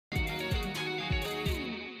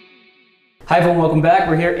Hi everyone, welcome back.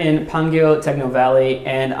 We're here in Pangyo, Techno Valley,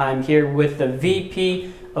 and I'm here with the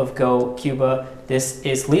VP of GoQba. This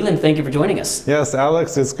is Leland. Thank you for joining us. Yes,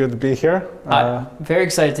 Alex, it's good to be here. I'm very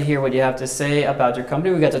excited to hear what you have to say about your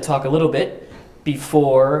company. We got to talk a little bit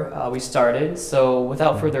before we started, so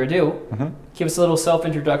without further ado, give us a little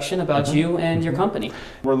self-introduction about you and your company.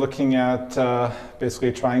 We're looking at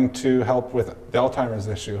basically trying to help with the Alzheimer's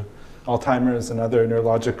issue. Alzheimer's and other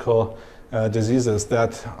neurological diseases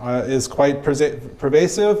that is quite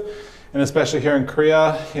pervasive, and especially here in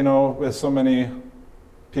Korea, you know, with so many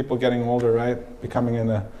people getting older, right? Becoming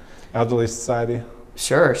an elderly society.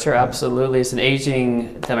 Sure, absolutely. It's an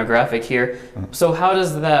aging demographic here. So how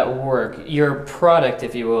does that work? Your product,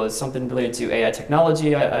 if you will, is something related to AI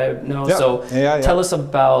technology, I know. Yeah, so AI, tell us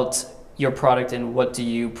about your product and what do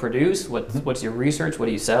you produce? What's your research? What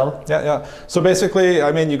do you sell? Yeah. So basically,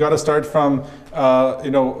 I mean, you got to start from,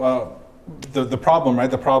 the problem, right?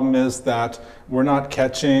 The problem is that we're not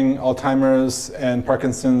catching Alzheimer's and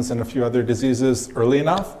Parkinson's and a few other diseases early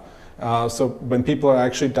enough. So when people are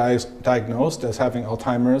actually diagnosed as having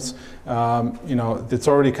Alzheimer's, you know, it's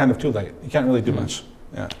already kind of too late. You can't really do much.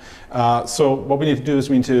 Yeah. So what we need to do is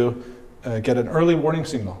we need to get an early warning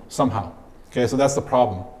signal somehow. Okay, so that's the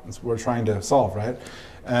problem. That's what we're trying to solve, right?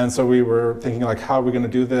 And so we were thinking, like, how are we going to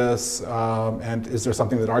do this? And is there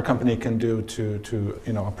something that our company can do to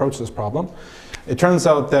approach this problem? It turns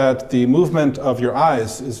out that the movement of your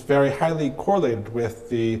eyes is very highly correlated with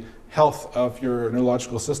the health of your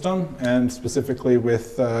neurological system, and specifically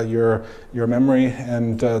with your memory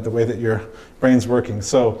and the way that your brain's working.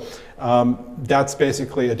 So that's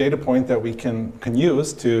basically a data point that we can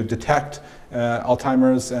use to detect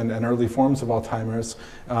Alzheimer's and early forms of Alzheimer's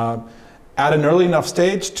at an early enough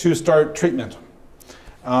stage to start treatment.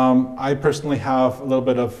 I personally have a little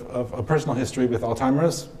bit of a personal history with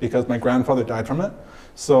Alzheimer's because my grandfather died from it.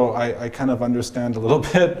 So I kind of understand a little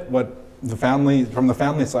bit what from the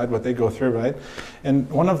family side, what they go through, right? And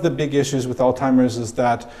one of the big issues with Alzheimer's is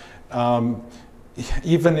that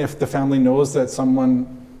even if the family knows that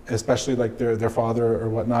someone, especially like their father or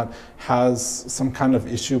whatnot, has some kind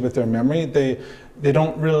of issue with their memory, they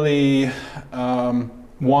don't really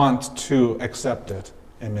want to accept it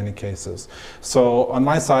in many cases. So on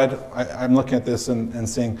my side, I'm looking at this and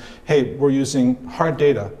saying, hey, we're using hard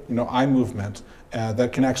data, eye movement,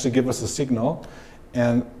 that can actually give us a signal.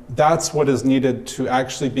 And that's what is needed to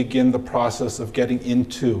actually begin the process of getting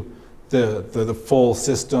into the full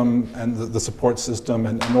system and the support system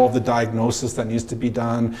and all of the diagnosis that needs to be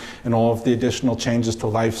done and all of the additional changes to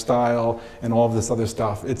lifestyle and all of this other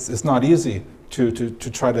stuff. It's not easy to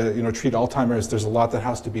try to treat Alzheimer's. There's a lot that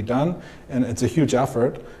has to be done, and it's a huge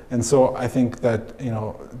effort. And so I think that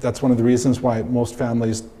that's one of the reasons why most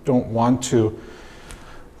families don't want to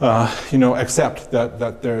accept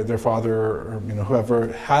that their father or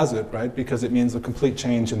whoever has it, right? Because it means a complete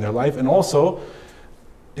change in their life. And also,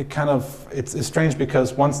 it's strange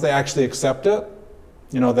because once they actually accept it,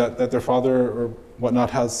 that their father or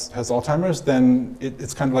whatnot has Alzheimer's, then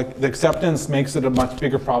it's kind of like the acceptance makes it a much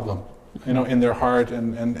bigger problem, in their heart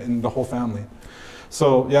and in the whole family.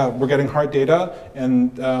 So yeah, we're getting hard data,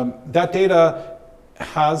 and that data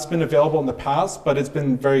has been available in the past, but it's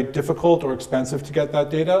been very difficult or expensive to get that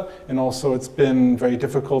data, and also it's been very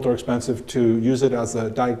difficult or expensive to use it as a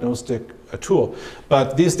diagnostic tool.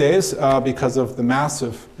 But these days, because of the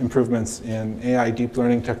massive improvements in AI deep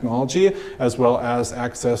learning technology, as well as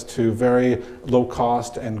access to very low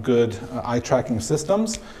cost and good eye tracking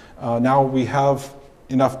systems, now we have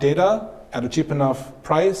enough data at a cheap enough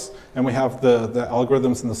price, and we have the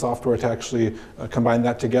algorithms and the software to actually combine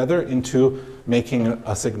that together into making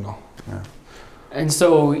a signal. Yeah. And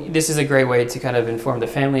so this is a great way to kind of inform the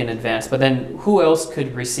family in advance, but then who else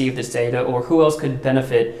could receive this data, or who else could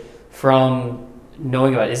benefit from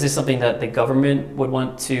knowing about it? Is this something that the government would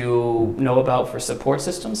want to know about for support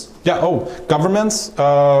systems? Yeah, governments,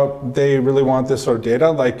 they really want this sort of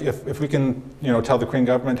data. Like if we can, tell the Korean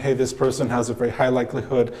government, hey, this person has a very high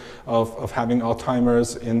likelihood of having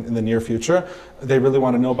Alzheimer's in the near future, they really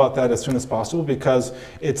want to know about that as soon as possible, because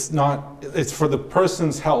it's for the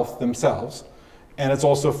person's health themselves, and it's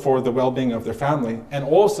also for the well-being of their family. And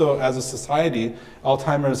also, as a society,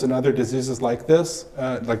 Alzheimer's and other diseases like this,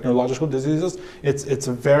 like neurological diseases, it's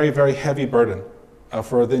a very, very heavy burden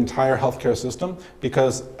for the entire healthcare system,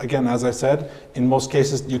 because, again, as I said, in most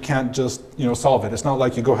cases, you can't just solve it. It's not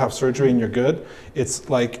like you go have surgery and you're good. It's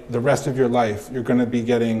like the rest of your life, you're going to be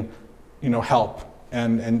getting help.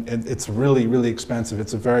 And it's really, really expensive.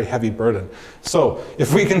 It's a very heavy burden. So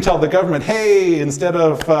if we can tell the government, hey, instead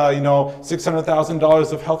of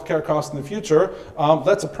 $600,000 of healthcare costs in the future,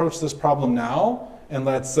 let's approach this problem now and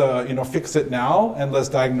let's fix it now, and let's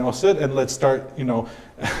diagnose it, and let's start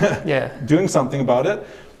doing something about it.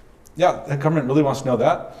 Yeah, the government really wants to know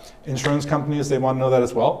that. Insurance companies, they want to know that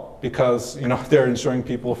as well, because they're insuring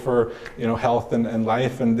people for health and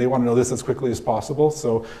life, and they want to know this as quickly as possible.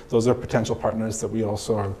 So those are potential partners that we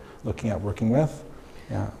also are looking at working with.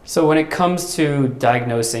 Yeah. So when it comes to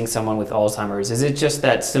diagnosing someone with Alzheimer's, is it just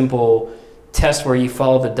that simple test where you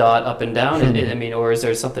follow the dot up and down? Or is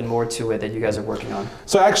there something more to it that you guys are working on?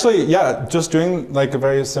 So actually, yeah, just doing like a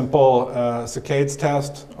very simple saccades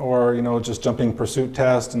test, or just jumping pursuit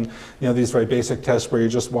test, and these very basic tests where you're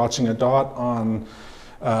just watching a dot on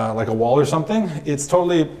like a wall or something. It's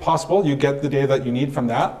totally possible. You get the data that you need from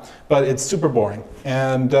that, but it's super boring.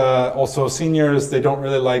 And also seniors, they don't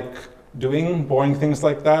really like doing boring things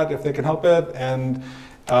like that if they can help it. And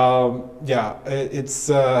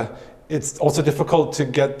it's also difficult to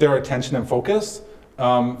get their attention and focus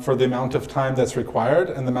for the amount of time that's required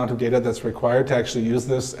and the amount of data that's required to actually use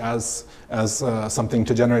this as something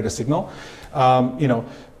to generate a signal.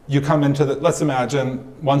 You come into let's imagine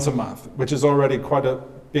once a month, which is already quite a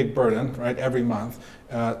big burden, right? Every month.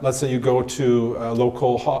 Let's say you go to a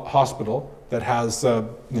local hospital that has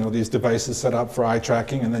these devices set up for eye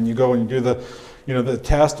tracking, and then you go and you do the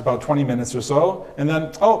test about 20 minutes or so, and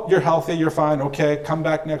then, oh, you're healthy, you're fine, okay, come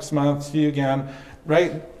back next month, see you again,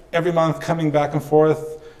 right? Every month coming back and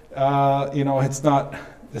forth, it's not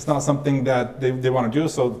something that they want to do,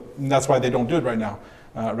 so that's why they don't do it right now,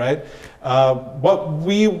 right? What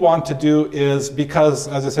we want to do is, because,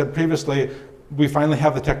 as I said previously, we finally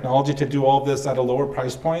have the technology to do all of this at a lower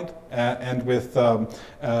price point and with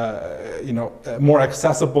more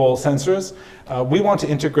accessible sensors. We want to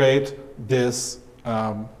integrate this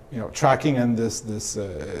tracking and this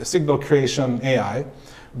signal creation AI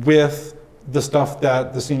with the stuff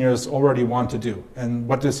that the seniors already want to do. And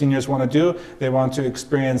what do seniors want to do? They want to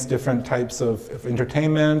experience different types of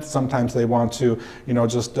entertainment. Sometimes they want to,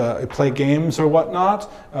 just play games or whatnot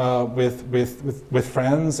with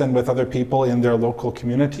friends and with other people in their local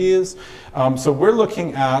communities. So we're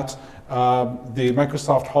looking at the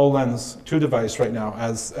Microsoft HoloLens 2 device right now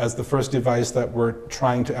as the first device that we're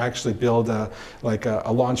trying to actually build a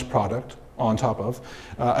launch product on top of.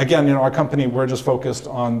 Again, our company, we're just focused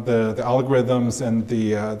on the algorithms and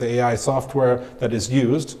the AI software that is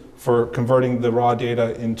used for converting the raw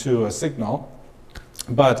data into a signal.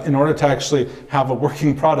 But in order to actually have a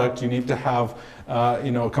working product, you need to have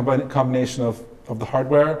a combination of the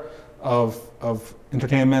hardware, of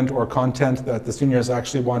entertainment or content that the seniors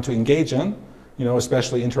actually want to engage in,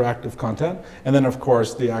 especially interactive content, and then of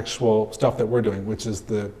course the actual stuff that we're doing, which is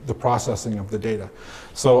the processing of the data.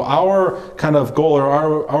 So our kind of goal,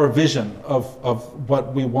 or our vision of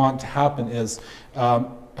what we want to happen is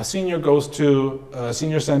a senior goes to a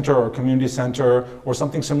senior center or community center or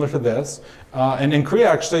something similar to this. And in Korea,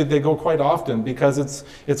 actually, they go quite often because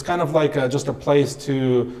it's kind of like just a place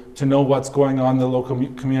to know what's going on in the local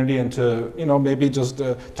community and to maybe just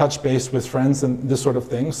touch base with friends and this sort of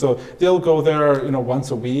thing. So they'll go there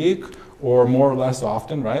once a week or more or less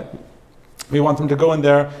often, right? We want them to go in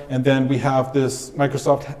there, and then we have this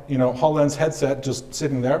Microsoft HoloLens headset just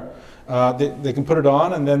sitting there. They can put it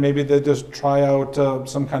on, and then maybe they just try out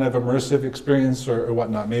some kind of immersive experience or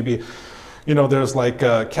whatnot. Maybe, there's like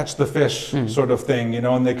catch the fish sort of thing,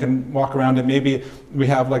 and they can walk around, and maybe we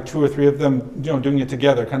have like 2 or 3 of them, doing it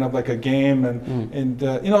together, kind of like a game, and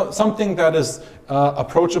something that is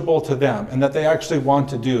approachable to them and that they actually want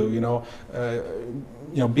to do.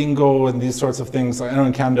 Bingo and these sorts of things. I know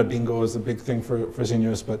in Canada, bingo is a big thing for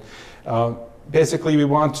seniors, but basically we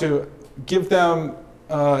want to give them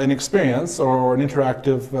an experience or an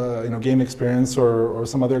interactive game experience or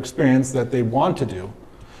some other experience that they want to do.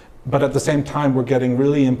 But at the same time, we're getting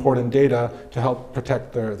really important data to help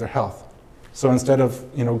protect their health. So instead of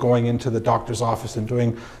going into the doctor's office and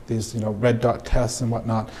doing these red dot tests and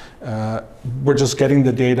whatnot, we're just getting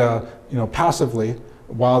the data passively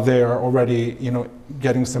while they are already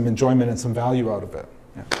getting some enjoyment and some value out of it.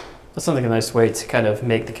 Yeah. That sounds like a nice way to kind of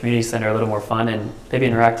make the community center a little more fun and maybe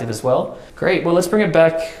interactive as well. Great. Well, let's bring it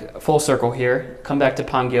back full circle here. Come back to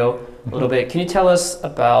Pangyo a little bit. Can you tell us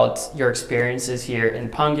about your experiences here in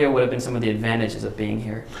Pangyo? What have been some of the advantages of being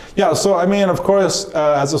here? Yeah. So, I mean, of course,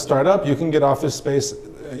 as a startup, you can get office space,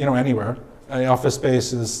 anywhere. Office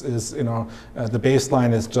space is the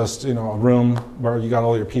baseline is just a room where you got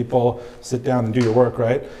all your people, sit down and do your work,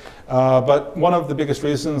 right? But one of the biggest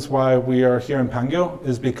reasons why we are here in Pangyo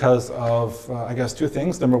is because of, I guess, 2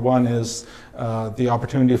 things. Number one is the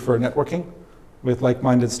opportunity for networking with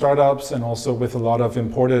like-minded startups and also with a lot of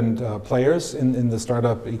important players in the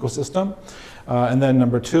startup ecosystem. And then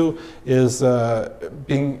number two is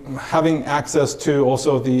having access to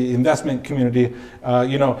also the investment community.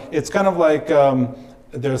 It's kind of like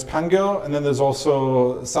there's Pangyo, and then there's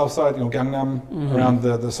also south side, Gangnam, around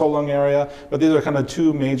the Solong area. But these are kind of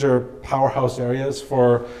two major powerhouse areas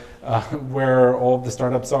for where all of the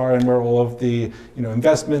startups are and where all of the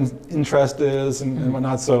investment interest is and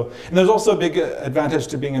whatnot. So, and there's also a big advantage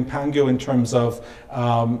to being in Pangyo in terms of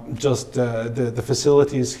just the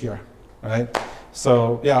facilities here, right?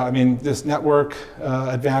 So yeah, I mean, this network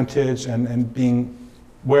advantage and being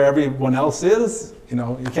where everyone else is, you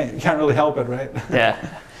can't really help it, right? Yeah.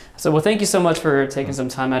 So, well, thank you so much for taking some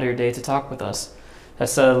time out of your day to talk with us.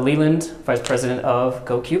 That's Leland, Vice President of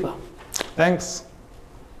GoQba. Thanks.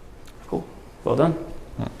 Cool. Well done.